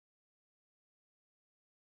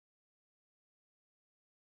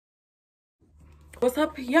What's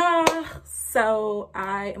up, y'all? So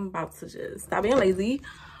I am about to just stop being lazy,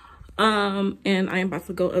 and I am about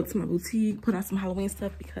to go up to my boutique, put out some Halloween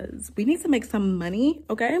stuff because we need to make some money.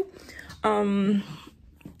 Okay, I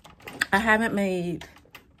haven't made,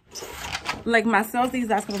 like, my sales these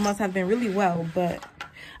last couple months have been really well, but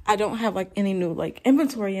I don't have like any new like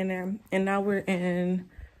inventory in there, and now we're in,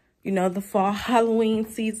 you know, the fall Halloween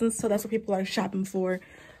season, so that's what people are shopping for.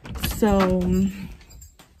 So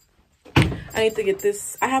I need to get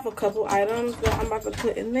this. I have a couple items that I'm about to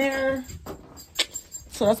put in there.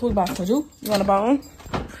 So that's what we're about to do. You want a bone?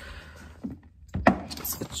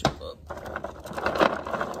 Switch you up.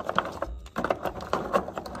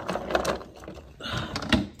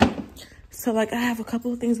 So like I have a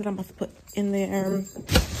couple of things that I'm about to put in there.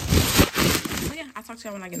 So yeah, I'll talk to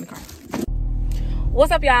y'all when I get in the car.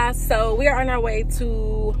 What's up, y'all? So we are on our way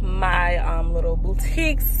to my little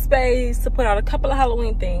boutique space to put out a couple of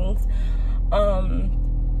Halloween things.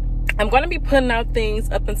 I'm gonna be putting out things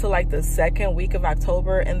up until like the second week of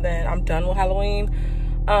October, and then I'm done with Halloween.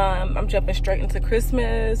 I'm jumping straight into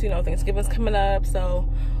Christmas. You know, Thanksgiving's coming up, so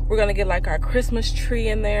we're gonna get like our Christmas tree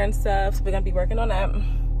in there and stuff. So we're gonna be working on that.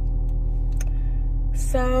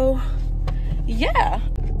 So yeah,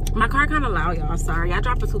 my car kind of loud, y'all. Sorry, I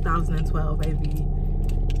dropped a 2012, baby.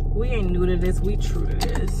 We ain't new to this, we true to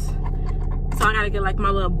this. So I gotta get like my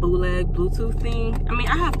little bootleg Bluetooth thing. I mean,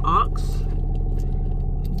 I have aux,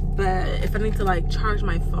 but if I need to like charge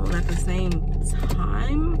my phone at the same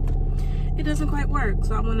time, it doesn't quite work.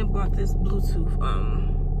 So I went and bought this Bluetooth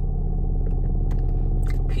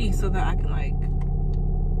piece so that I can like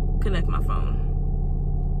connect my phone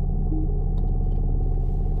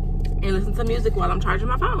and listen to music while I'm charging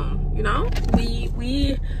my phone. You know,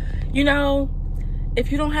 you know, if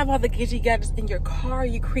you don't have all the Gidgy gadgets in your car,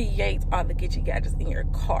 you create all the Gidgy gadgets in your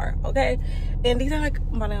car, okay? And these are like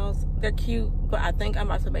my nails. They're cute, but I think I'm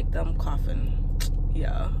about to make them coffin.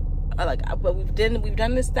 Yeah, but we've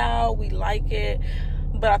done this style. We like it,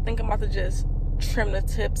 but I think I'm about to just trim the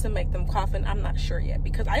tips and make them coffin. I'm not sure yet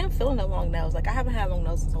because I am feeling the long nails. Like I haven't had long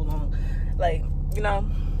nails in so long, like, you know.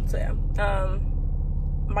 So yeah,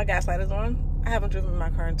 my gas light is on. I haven't driven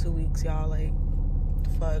my car in 2 weeks, y'all. Like,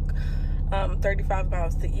 fuck. 35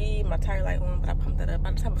 miles to E, my tire light on, but I pumped that up.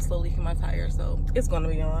 I just have a slow leak in my tire, so it's gonna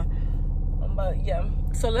be on. But yeah,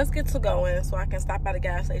 so let's get to going so I can stop at a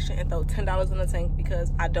gas station and throw $10 in the tank,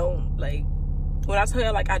 because I don't, like, when I tell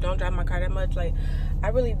you like I don't drive my car that much, like I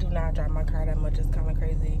really do not drive my car that much. It's kind of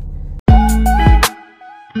crazy.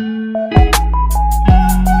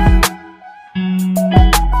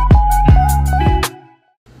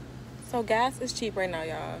 So gas is cheap right now,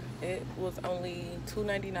 y'all. It was only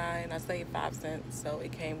 $2.99. I saved 5 cents, so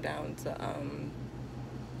it came down to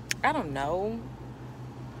I don't know,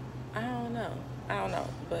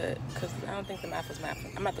 but because I don't think the math was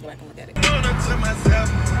mathing. I'm about to go back and look at it.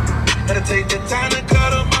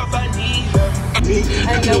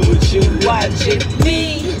 I know what you watching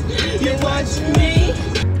me. You watching me.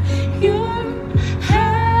 You're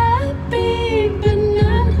happy, but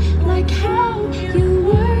not like how you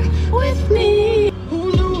were with me.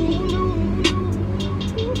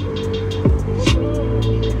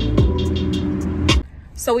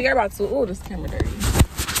 So we are about to, oh, this camera dirty.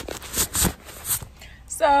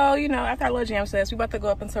 So, you know, after our little jam session, we about to go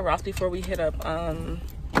up into Ross before we hit up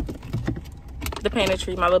the painted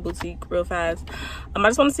tree, my little boutique, real fast. I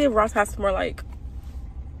just want to see if Ross has some more like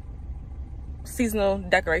seasonal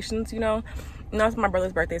decorations, you know. You know, my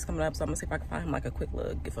brother's birthday is coming up, so I'm gonna see if I can find him like a quick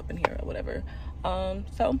little gift up in here or whatever.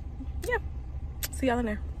 So yeah, see y'all in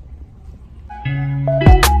there.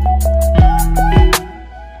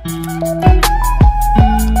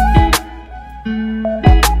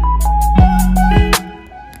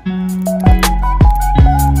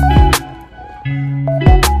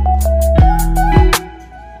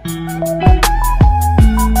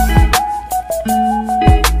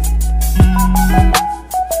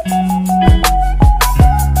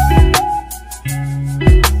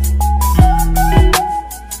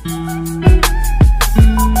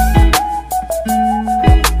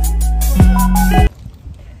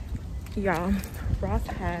 Y'all, Ross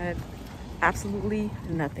had absolutely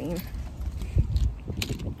nothing.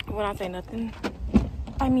 When I say nothing,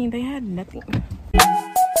 I mean they had nothing.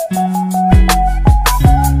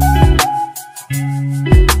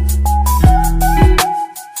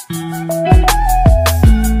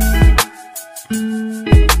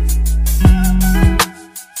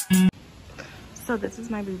 So this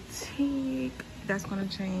is my boutique. That's gonna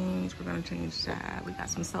change. We're gonna change that. We got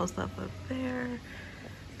some sell stuff up there.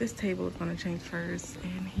 This table is gonna change first,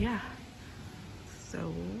 and yeah.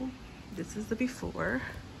 So this is the before.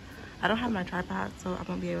 I don't have my tripod, so I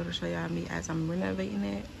won't be able to show y'all me as I'm renovating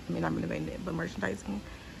it. I mean, not renovating it, but merchandising.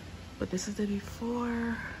 But this is the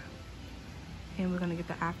before, and we're gonna get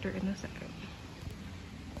the after in a second.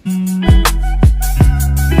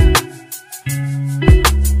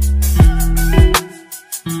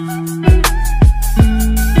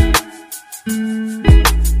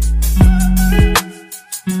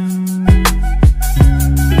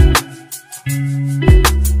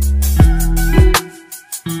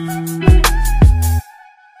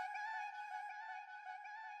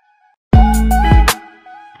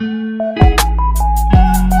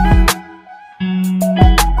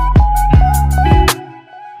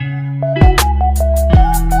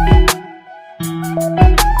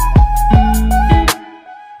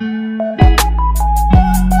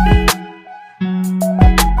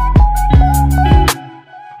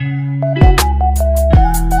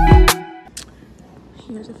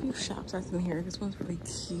 Here's a few shops that's in here. This one's really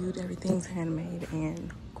cute. Everything's handmade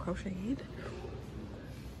and crocheted.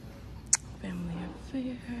 Family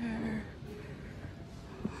Affair.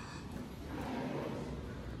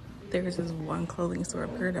 There's this one clothing store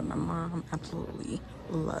up here that my mom absolutely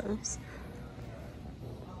loves.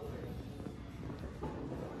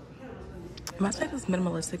 My site is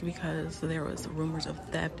minimalistic because there was rumors of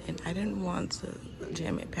theft and I didn't want to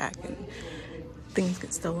jam it pack and things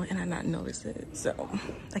get stolen and I not notice it. So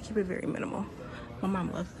I keep it very minimal. My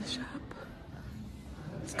mom loves this shop.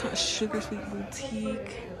 It's called Sugar Sweet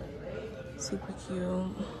Boutique. Super cute.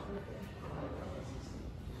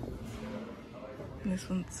 And this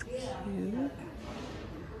one's cute.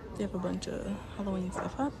 They have a bunch of Halloween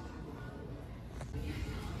stuff up.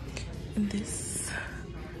 And this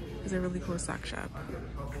is a really cool sock shop.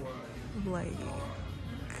 Like,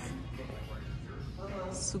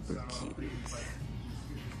 super cute.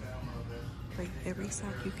 Like every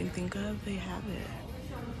sock you can think of, they have it.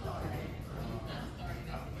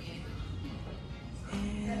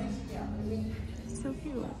 And it's so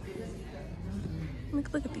cute.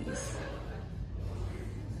 Look at these.